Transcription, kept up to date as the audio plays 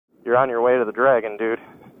You're on your way to the dragon, dude.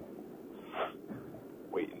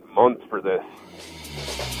 Waiting months for this.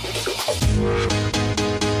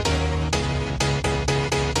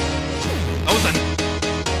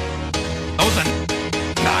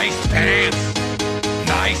 Nice pants.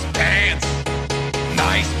 Nice pants.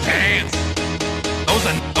 Nice pants.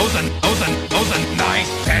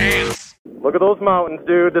 Nice pants. Look at those mountains,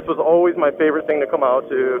 dude. This was always my favorite thing to come out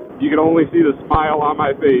to. You can only see the smile on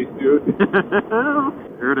my face, dude.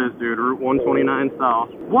 There it is, dude. Route 129 South.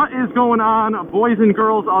 What is going on, boys and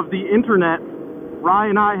girls of the internet? Rye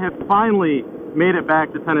and I have finally made it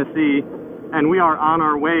back to Tennessee, and we are on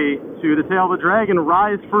our way to the Tail of the Dragon,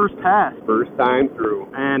 Rye's first pass. First time through.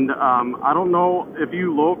 And I don't know if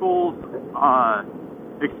you locals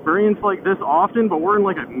experience like this often, but we're in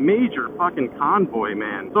like a major fucking convoy,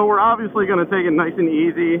 man. So we're obviously going to take it nice and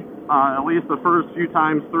easy, at least the first few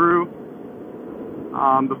times through,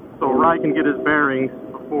 so Rye can get his bearings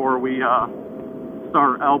before we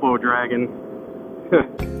start elbow dragging.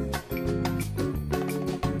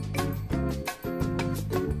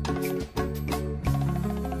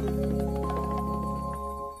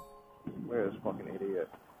 Where is this fucking idiot?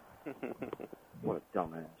 What a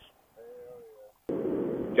dumbass.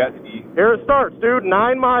 Jet ski. Here it starts, dude.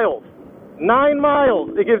 9 miles. 9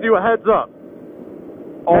 miles. It gives you a heads up.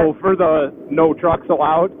 Oh, for the no trucks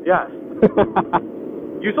allowed? Yes.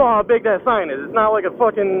 You saw how big that sign is. It's not like a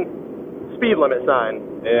fucking speed limit sign.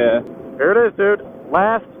 Yeah. Here it is, dude.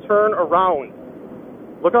 Last turn around.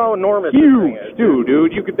 Look how enormous this thing is. Huge,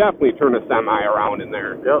 dude. You could definitely turn a semi around in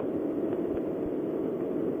there. Yep.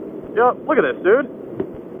 Yep. Look at this, dude.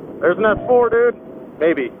 There's an F4, dude.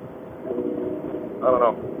 Maybe. I don't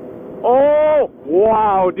know. Oh!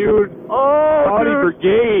 Wow, dude. Oh, Saudi dude.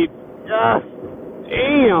 Brigade. Yes.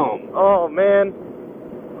 Damn. Oh, man.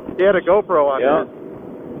 He had a GoPro on his.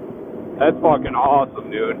 That's fucking awesome,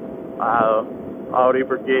 dude. Wow. Audi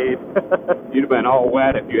Brigade. You'd have been all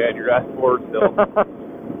wet if you had your S4 still.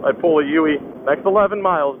 I'd pull a Yui. Next 11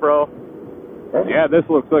 miles, bro. Yeah, this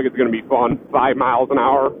looks like it's going to be fun. 5 miles an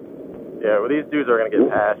hour. Yeah, well, these dudes are going to get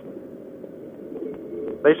passed.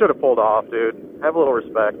 They should have pulled off, dude. Have a little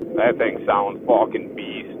respect. That thing sounds fucking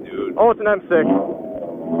beast, dude. Oh, it's an M6.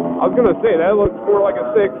 I was going to say, that looks more like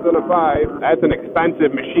a 6 than a 5. That's an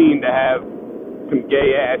expensive machine to have some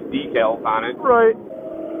gay-ass decals on it. Right.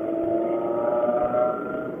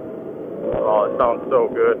 Oh, it sounds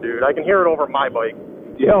so good, dude. I can hear it over my bike.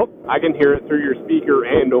 Yep. I can hear it through your speaker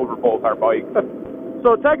and over both our bikes.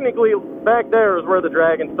 So technically, back there is where the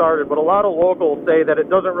Dragon started, but a lot of locals say that it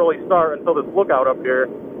doesn't really start until this lookout up here.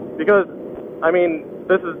 Because, I mean,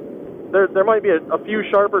 this is, there might be a few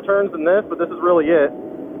sharper turns than this, but this is really it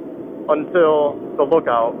until the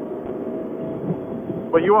lookout.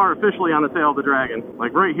 But you are officially on the Tail of the Dragon.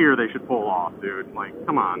 Like, right here, they should pull off, dude. Like,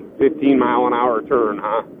 come on. 15 mile an hour turn,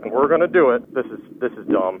 huh? And we're gonna do it. This is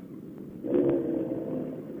dumb.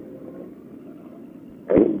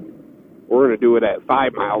 We're going to do it at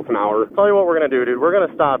 5 miles an hour. Tell you what we're going to do, dude. We're going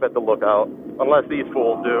to stop at the lookout. Unless these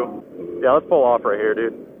fools do. Yeah, let's pull off right here,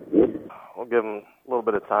 dude. We'll give them a little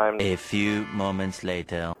bit of time. A few moments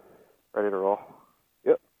later. Ready to roll?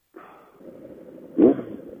 Yep.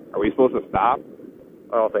 Are we supposed to stop?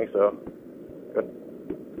 I don't think so. Good.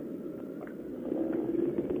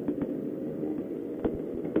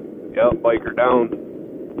 Yep, biker down.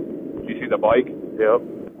 Did you see the bike? Yep.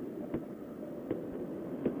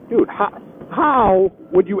 Dude, how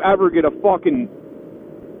would you ever get a fucking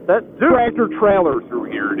tractor trailer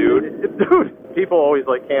through here, dude? Dude, people always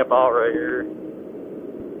like camp out right here.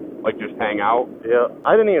 Like just hang out? Yeah.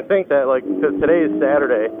 I didn't even think that, like, because today is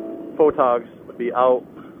Saturday, photogs would be out.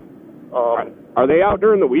 Are they out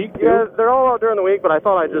during the week, too? Yeah, they're all out during the week, but I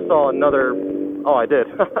thought I just saw another. Oh, I did.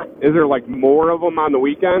 Is there, like, more of them on the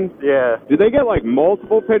weekend? Yeah. Do they get, like,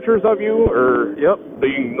 multiple pictures of you, or? Yep. So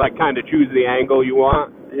you can, like, kind of choose the angle you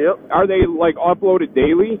want? Yep. Are they, like, uploaded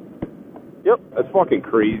daily? Yep. That's fucking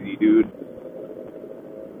crazy, dude.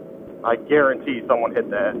 I guarantee someone hit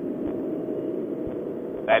that.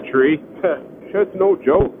 That tree? Shit's no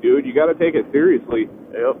joke, dude. You gotta take it seriously.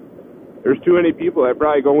 Yep. There's too many people that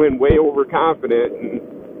probably go in way overconfident and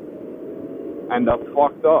end up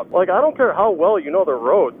fucked up. Like, I don't care how well you know the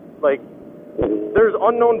roads. Like, there's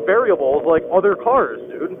unknown variables like other cars,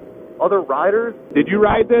 dude. Other riders. Did you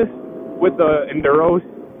ride this with the Enduros?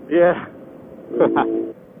 Yeah.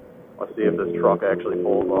 Let's see if this truck actually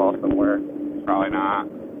pulls off somewhere. Probably not.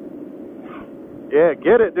 Yeah,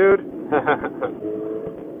 get it, dude.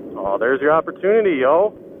 Oh, there's your opportunity,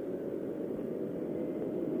 yo.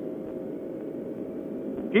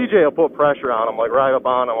 PJ will put pressure on him, like right up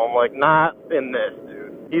on him. I'm like, not in this,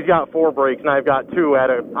 dude. He's got 4 brakes, and I've got 2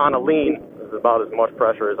 on a lean. This is about as much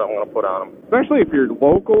pressure as I'm going to put on him. Especially if you're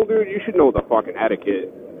local, dude, you should know the fucking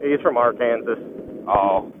etiquette. He's from Arkansas.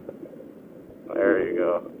 Oh. There you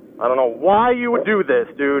go. I don't know why you would do this,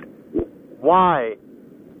 dude. Why?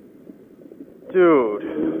 Dude.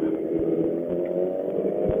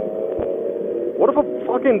 What if a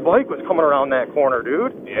fucking bike was coming around that corner,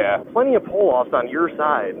 dude? Yeah. Plenty of pull-offs on your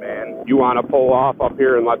side, man. You want to pull off up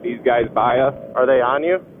here and let these guys by us? Are they on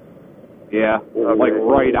you? Yeah, Okay. like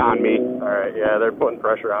right on me. Alright, yeah, they're putting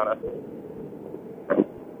pressure on us.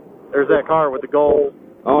 There's that car with the gold.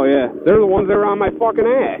 Oh, yeah. They're the ones that are on my fucking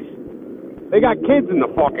ass. They got kids in the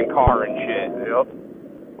fucking car and shit. Yep.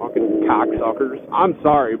 Fucking cocksuckers. I'm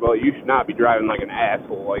sorry, but you should not be driving like an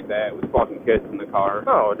asshole like that with fucking kids in the car.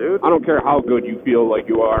 No, dude. I don't care how good you feel like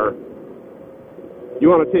you are. You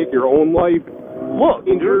want to take your own life? Look,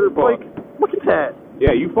 Injure, dude, but like, look at that.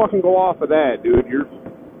 yeah, you fucking go off of that, dude.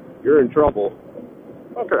 You're in trouble.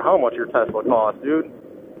 I don't care how much your Tesla costs, dude.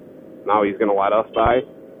 Now he's gonna let us by.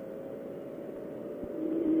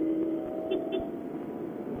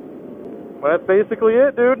 Well, that's basically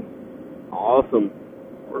it, dude. Awesome.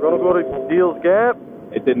 We're gonna go to Deal's Gap.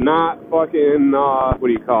 It did not fucking what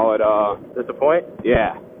do you call it? Disappoint?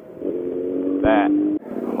 Yeah. That.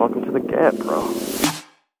 Welcome to the Gap, bro.